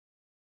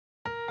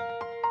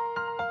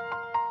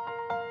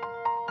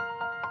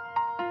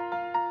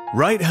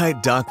RITE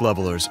HITE Dock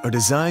Levelers are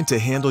designed to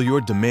handle your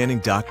demanding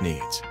dock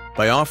needs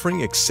by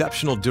offering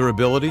exceptional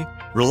durability,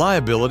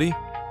 reliability,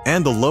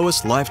 and the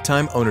lowest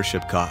lifetime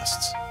ownership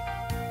costs.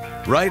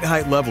 RITE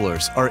HITE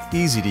levelers are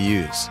easy to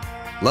use.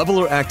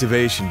 Leveler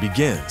activation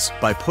begins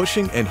by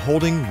pushing and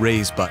holding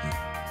Raise button.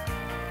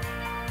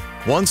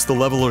 Once the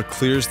leveler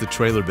clears the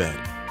trailer bed,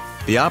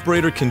 the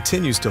operator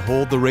continues to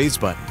hold the Raise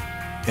button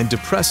and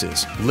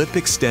depresses Lip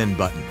Extend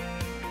button.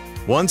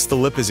 Once the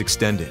lip is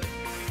extended,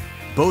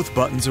 both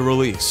buttons are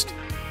released,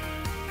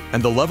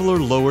 and the leveler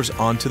lowers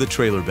onto the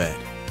trailer bed.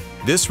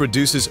 This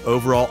reduces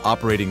overall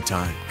operating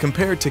time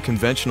compared to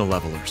conventional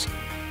levelers,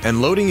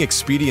 and loading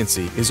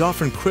expediency is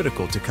often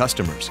critical to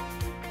customers,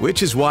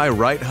 which is why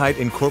RITE HITE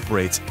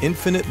incorporates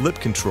infinite lip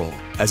control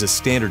as a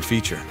standard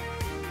feature.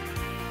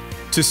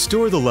 To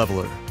store the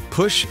leveler,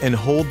 push and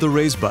hold the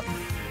Raise button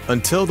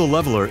until the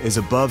leveler is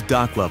above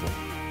dock level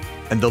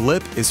and the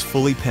lip is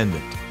fully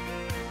pendant.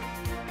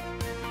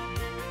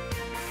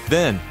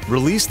 Then,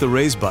 release the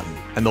Raise button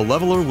and the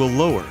leveler will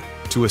lower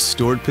to a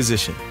stored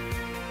position.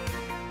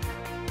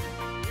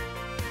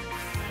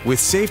 With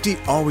safety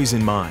always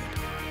in mind,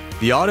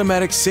 the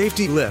automatic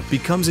safety lip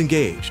becomes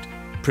engaged,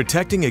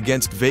 protecting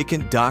against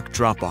vacant dock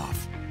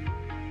drop-off.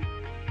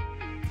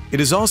 It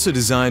is also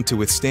designed to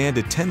withstand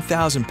a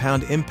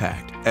 10,000-pound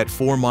impact at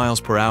 4 miles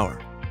per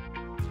hour.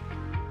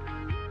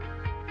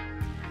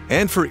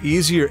 And for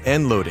easier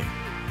end loading,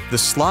 the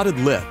slotted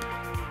lip,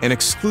 an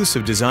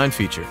exclusive design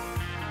feature,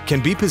 can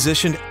be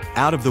positioned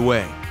out of the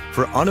way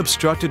for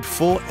unobstructed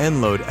full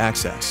end load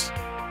access.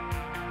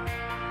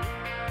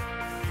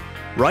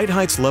 RITE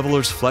HITE's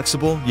leveler's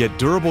flexible yet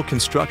durable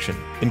construction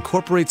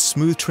incorporates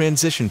smooth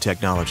transition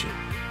technology,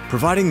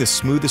 providing the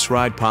smoothest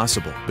ride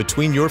possible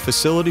between your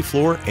facility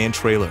floor and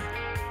trailer.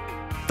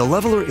 The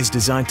leveler is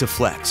designed to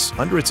flex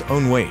under its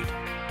own weight,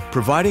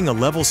 providing a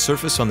level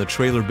surface on the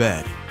trailer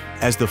bed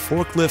as the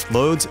forklift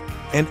loads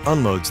and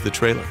unloads the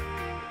trailer.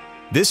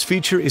 This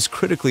feature is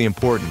critically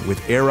important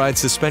with air ride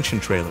suspension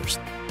trailers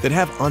that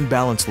have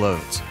unbalanced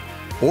loads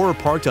or are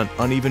parked on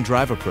uneven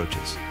drive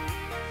approaches.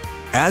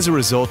 As a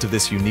result of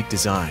this unique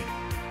design,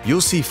 you'll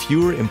see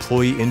fewer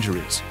employee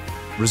injuries,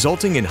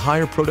 resulting in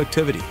higher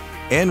productivity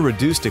and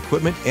reduced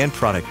equipment and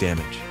product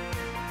damage.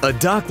 A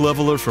dock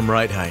leveler from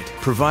RITE HITE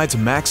provides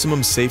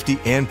maximum safety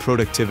and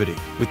productivity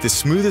with the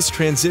smoothest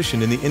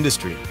transition in the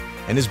industry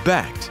and is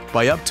backed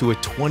by up to a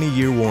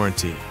 20-year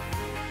warranty.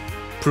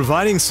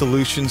 Providing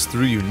solutions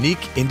through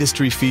unique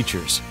industry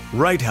features,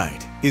 RITE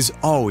HITE is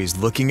always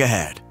looking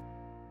ahead.